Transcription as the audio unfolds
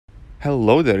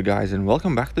Hello there guys, and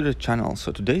welcome back to the channel.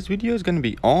 So today's video is going to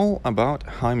be all about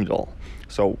Heimdall.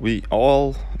 So we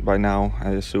all by now,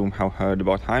 I assume, have heard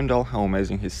about Heimdall, how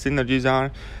amazing his synergies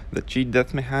are. The cheat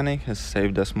death mechanic has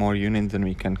saved us more units than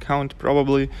we can count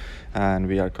probably, and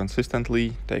we are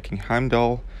consistently taking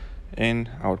Heimdall in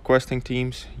our questing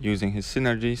teams, using his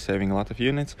synergy, saving a lot of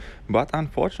units, but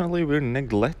unfortunately we're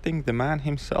neglecting the man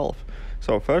himself.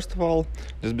 So first of all,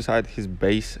 just beside his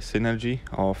base synergy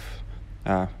of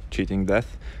cheating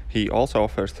death, he also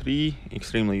offers 3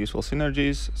 extremely useful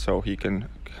synergies. So he can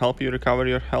help you recover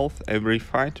your health every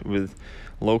fight with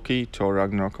Loki, Thor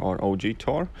Ragnarok, or OG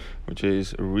Thor, which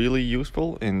is really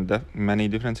useful in many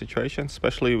different situations,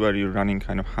 especially where you're running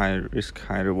kind of high risk,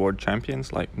 high reward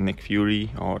champions like Nick Fury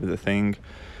or The Thing.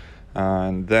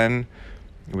 And then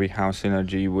we have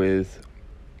synergy with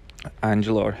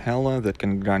Angela or Hela that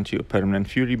can grant you a permanent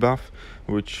Fury buff,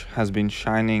 which has been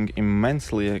shining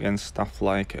immensely against stuff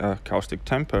like Caustic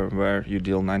Temper, where you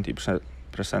deal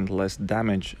 90% less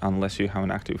damage unless you have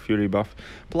an active Fury buff,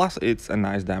 plus it's a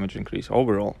nice damage increase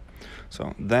overall.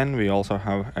 So then we also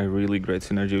have a really great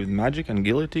synergy with Magic and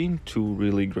Guillotine, 2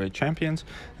 really great champions,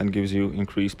 and gives you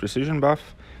increased precision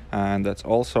buff, and that's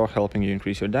also helping you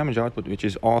increase your damage output, which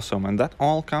is awesome. And that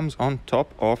all comes on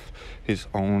top of his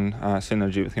own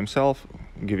synergy with himself,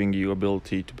 giving you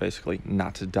ability to basically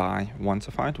not die once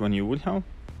a fight when you would have.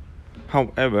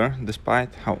 However,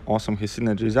 despite how awesome his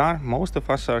synergies are, most of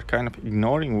us are kind of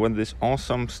ignoring what this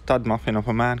awesome stud muffin of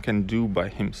a man can do by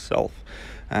himself.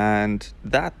 And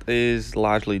that is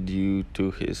largely due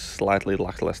to his slightly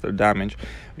lackluster damage.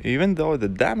 Even though the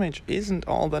damage isn't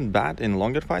all that bad in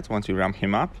longer fights once you ramp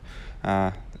him up,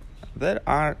 there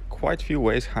are quite a few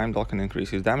ways Heimdall can increase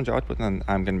his damage output, and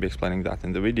I'm going to be explaining that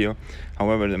in the video.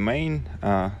 However, the main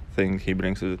thing he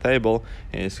brings to the table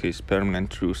is his permanent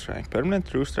True Strike. Permanent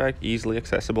True Strike, easily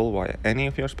accessible via any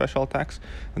of your special attacks,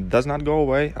 does not go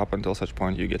away up until such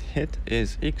point you get hit,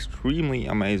 is extremely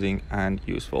amazing and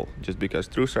useful, just because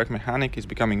True Strike mechanic is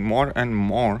becoming more and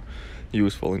more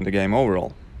useful in the game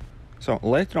overall. So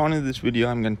later on in this video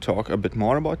I'm going to talk a bit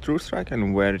more about True Strike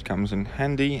and where it comes in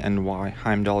handy, and why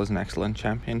Heimdall is an excellent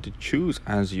champion to choose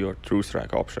as your True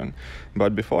Strike option.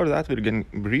 But before that, we're going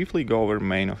to briefly go over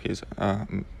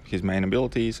his main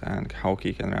abilities and how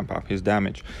he can ramp up his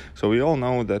damage. So we all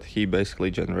know that he basically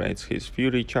generates his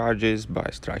Fury charges by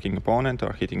striking opponent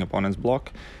or hitting opponent's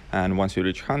block, and once you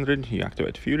reach 100 you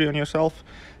activate Fury on yourself.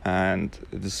 And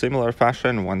in a similar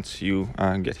fashion, once you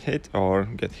get hit or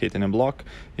get hit in a block,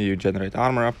 you generate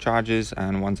armor up charges,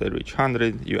 and once they reach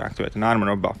 100 you activate an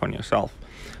armor up buff on yourself.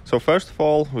 So first of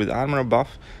all, with armor up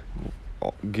buff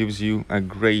gives you a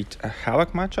great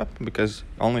Havoc matchup, because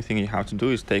only thing you have to do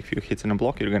is take a few hits in a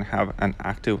block, you're going to have an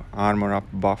active armor up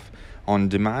buff on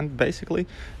demand basically,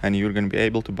 and you're going to be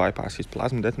able to bypass his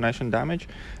plasma detonation damage.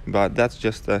 But that's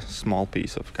just a small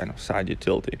piece of kind of side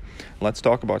utility. Let's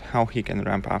talk about how he can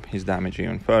ramp up his damage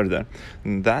even further.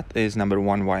 And that is number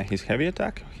 1, why his heavy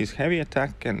attack. His heavy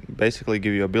attack can basically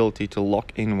give you ability to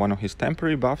lock in one of his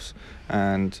temporary buffs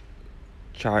and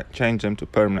change them to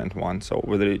permanent one. So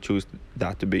whether you choose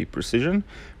that to be precision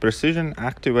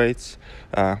activates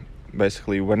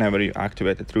basically whenever you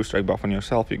activate a True Strike buff on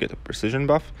yourself, you get a precision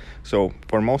buff. So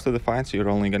for most of the fights you're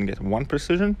only going to get 1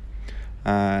 precision,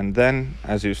 and then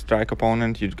as you strike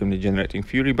opponent you're going to be generating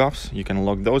Fury buffs. You can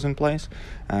lock those in place.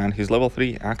 And his level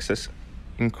 3 access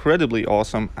incredibly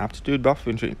awesome aptitude buff,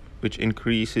 which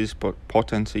increases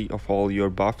potency of all your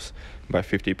buffs by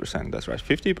 50%. That's right,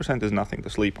 50% is nothing to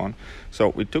sleep on.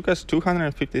 So it took us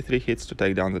 253 hits to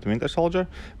take down that Winter Soldier,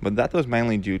 but that was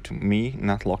mainly due to me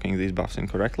not locking these buffs in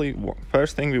correctly.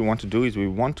 First thing we want to do is we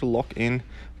want to lock in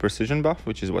precision buff,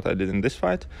 which is what I did in this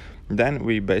fight. Then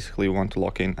we basically want to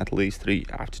lock in at least 3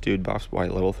 aptitude buffs by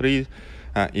level 3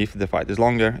 if the fight is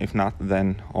longer. If not,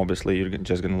 then obviously you're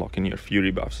just going to lock in your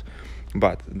Fury buffs.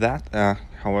 But that,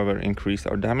 however, increased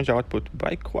our damage output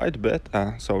by quite a bit,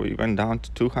 so we went down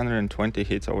to 220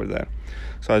 hits over there.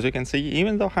 So as you can see,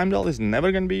 even though Heimdall is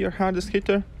never going to be your hardest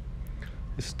hitter,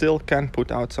 you still can put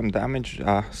out some damage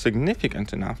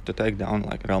significant enough to take down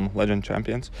like Realm of Legend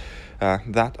champions.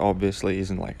 That obviously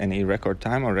isn't like any record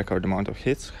time or record amount of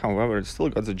hits, however it still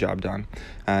got the job done.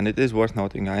 And it is worth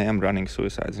noting I am running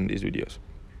suicides in these videos.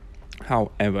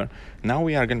 However, now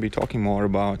we are going to be talking more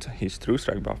about his True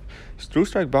Strike buff. His True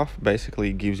Strike buff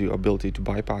basically gives you ability to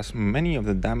bypass many of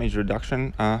the damage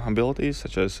reduction abilities,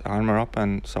 such as armor up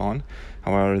and so on.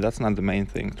 However, that's not the main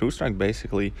thing. True Strike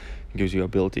basically gives you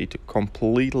ability to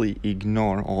completely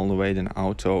ignore all the weight and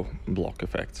auto block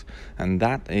effects, and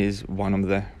that is one of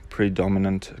the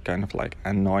predominant kind of like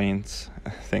annoyance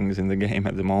things in the game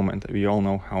at the moment. We all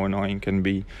know how annoying can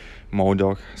be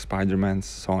Modok, Spider-Man,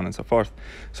 so on and so forth.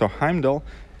 So Heimdall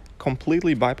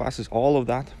completely bypasses all of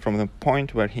that from the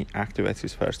point where he activates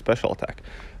his first special attack.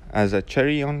 As a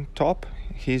cherry on top,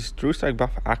 his True Strike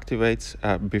buff activates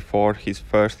before his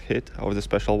first hit of the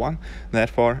special one.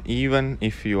 Therefore, even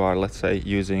if you are, let's say,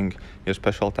 using your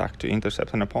special attack to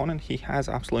intercept an opponent, he has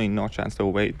absolutely no chance to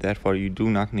evade. Therefore, you do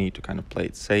not need to kind of play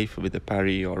it safe with the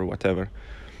parry or whatever.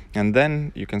 And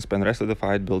then you can spend the rest of the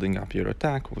fight building up your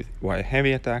attack via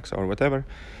heavy attacks or whatever,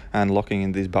 and locking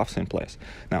in these buffs in place.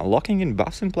 Now, locking in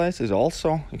buffs in place is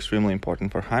also extremely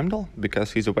important for Heimdall,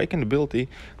 because his Awakened ability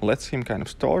lets him kind of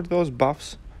store those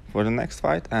buffs for the next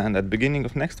fight, and at the beginning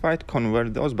of next fight,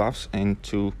 convert those buffs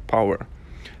into power.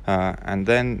 And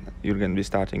then you're going to be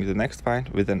starting the next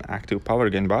fight with an active power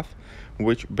gain buff,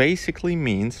 which basically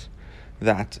means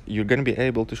that you're going to be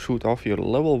able to shoot off your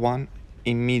level 1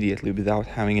 immediately without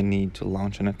having a need to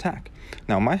launch an attack.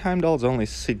 Now, my Heimdall is only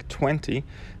Sig 20,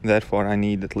 therefore I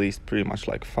need at least pretty much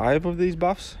like 5 of these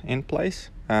buffs in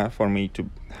place for me to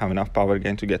have enough power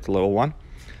gain to get to level 1,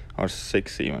 or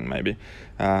 6 even maybe.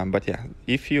 But yeah,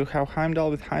 if you have Heimdall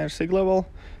with higher Sig level,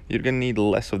 you're gonna need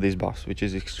less of these buffs, which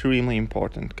is extremely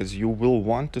important, because you will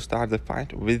want to start the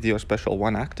fight with your special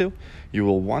 1 active. You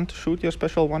will want to shoot your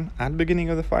special 1 at the beginning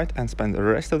of the fight and spend the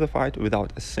rest of the fight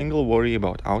without a single worry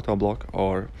about auto block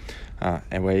or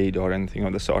evade or anything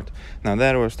of the sort. Now,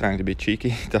 there I was trying to be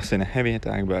cheeky, toss in a heavy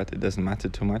attack, but it doesn't matter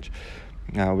too much.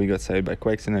 We got saved by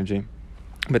Quake synergy.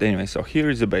 But anyway, so here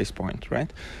is the base point,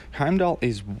 right? Heimdall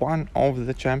is one of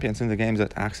the champions in the games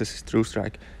that accesses True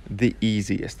Strike the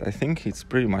easiest. I think it's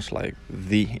pretty much like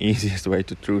the easiest way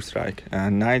to True Strike.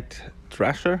 Night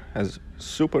Thrasher has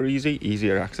super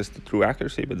easier access to true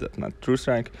accuracy, but that's not True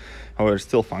Strike. However, it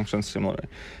still functions similarly.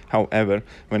 However,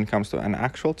 when it comes to an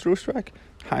actual True Strike,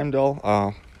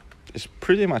 Heimdall is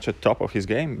pretty much at top of his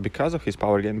game because of his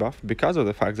power gain buff, because of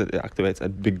the fact that it activates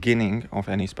at the beginning of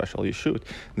any special you shoot.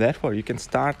 Therefore, you can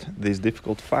start these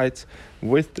difficult fights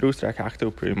with True Strike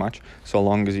active pretty much, so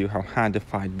long as you have had the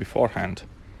fight beforehand.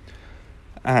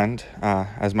 And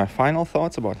as my final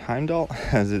thoughts about Heimdall,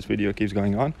 as this video keeps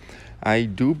going on, I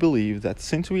do believe that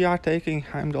since we are taking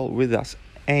Heimdall with us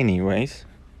anyways,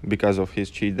 because of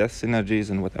his cheat death synergies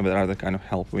and whatever other kind of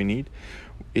help we need,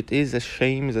 it is a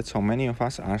shame that so many of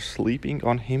us are sleeping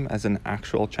on him as an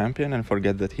actual champion and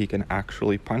forget that he can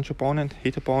actually punch opponent,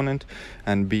 hit opponent,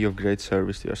 and be of great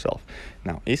service to yourself.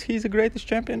 Now, is he the greatest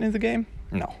champion in the game?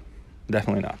 No,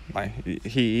 definitely not. Like,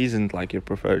 he isn't like your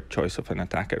preferred choice of an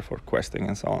attacker for questing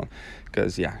and so on.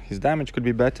 Because, yeah, his damage could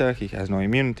be better, he has no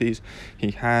immunities,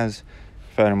 he has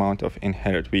a fair amount of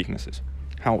inherent weaknesses.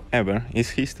 However,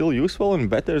 is he still useful and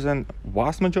better than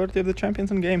vast majority of the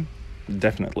champions in game?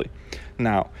 Definitely.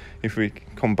 Now, if we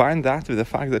combine that with the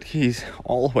fact that he's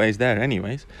always there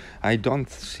anyways, I don't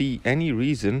see any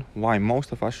reason why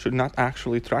most of us should not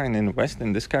actually try and invest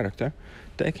in this character,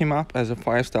 take him up as a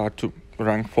 5-star to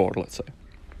rank 4, let's say.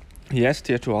 Yes,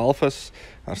 tier 2 alphas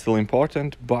are still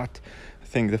important, but I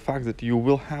think the fact that you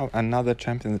will have another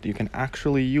champion that you can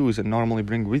actually use and normally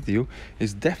bring with you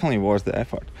is definitely worth the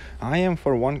effort. I am,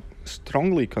 for one,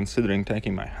 strongly considering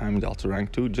taking my Heimdall to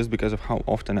rank 2 just because of how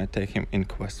often I take him in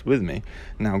quests with me.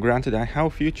 Now, granted, I have a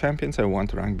few champions I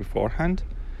want to rank beforehand,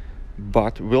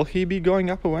 but will he be going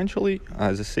up eventually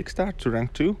as a 6-star to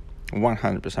rank 2?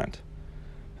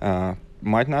 100%.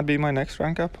 Might not be my next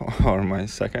rank up or my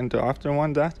second after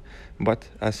one that, but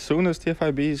as soon as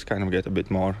TFIBs kind of get a bit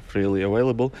more freely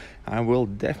available, I will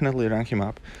definitely rank him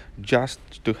up just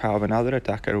to have another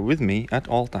attacker with me at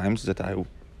all times that I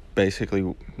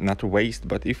basically not waste.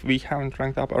 But if we haven't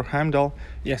ranked up our Heimdall,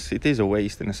 yes, it is a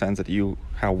waste in the sense that you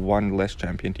have one less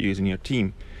champion to use in your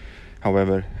team.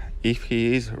 However, if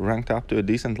he is ranked up to a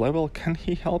decent level, can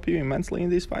he help you immensely in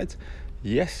these fights?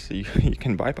 Yes, you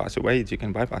can bypass evades, you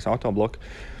can bypass auto block.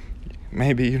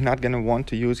 Maybe you're not going to want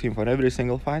to use him for every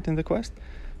single fight in the quest,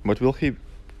 but will he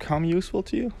become useful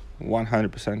to you?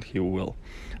 100% he will.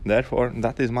 Therefore,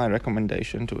 that is my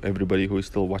recommendation to everybody who is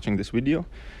still watching this video,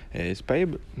 is pay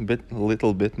a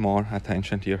little bit more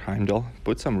attention to your Heimdall,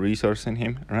 put some resource in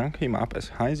him, rank him up as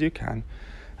high as you can,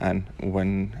 and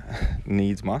when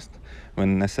needs must,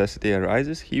 when necessity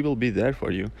arises, he will be there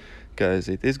for you. Because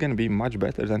it is going to be much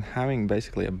better than having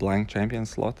basically a blank champion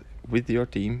slot with your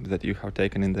team that you have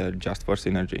taken in there just for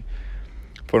synergy.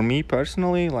 For me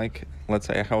personally, like, let's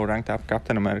say I have ranked up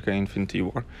Captain America Infinity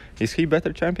War. Is he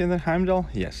better champion than Heimdall?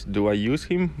 Yes. Do I use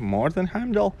him more than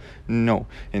Heimdall? No.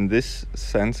 In this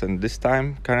sense and this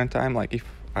time, current time, like if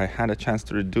I had a chance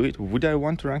to redo it, would I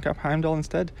want to rank up Heimdall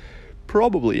instead?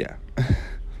 Probably, yeah.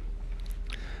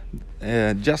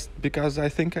 just because I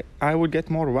think I would get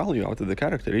more value out of the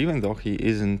character, even though he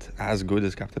isn't as good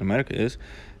as Captain America is.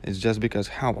 It's just because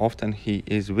how often he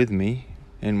is with me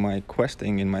in my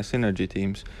questing, in my synergy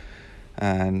teams.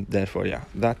 And therefore, yeah,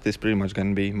 that is pretty much going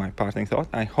to be my parting thought.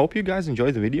 I hope you guys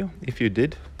enjoyed the video. If you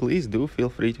did, please do feel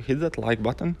free to hit that like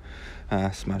button,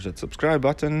 smash that subscribe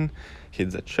button,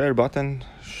 hit that share button,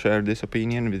 share this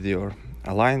opinion with your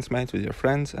alliance mates, with your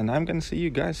friends, and I'm going to see you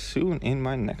guys soon in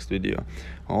my next video.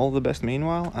 All the best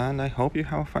meanwhile, and I hope you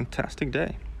have a fantastic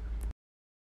day.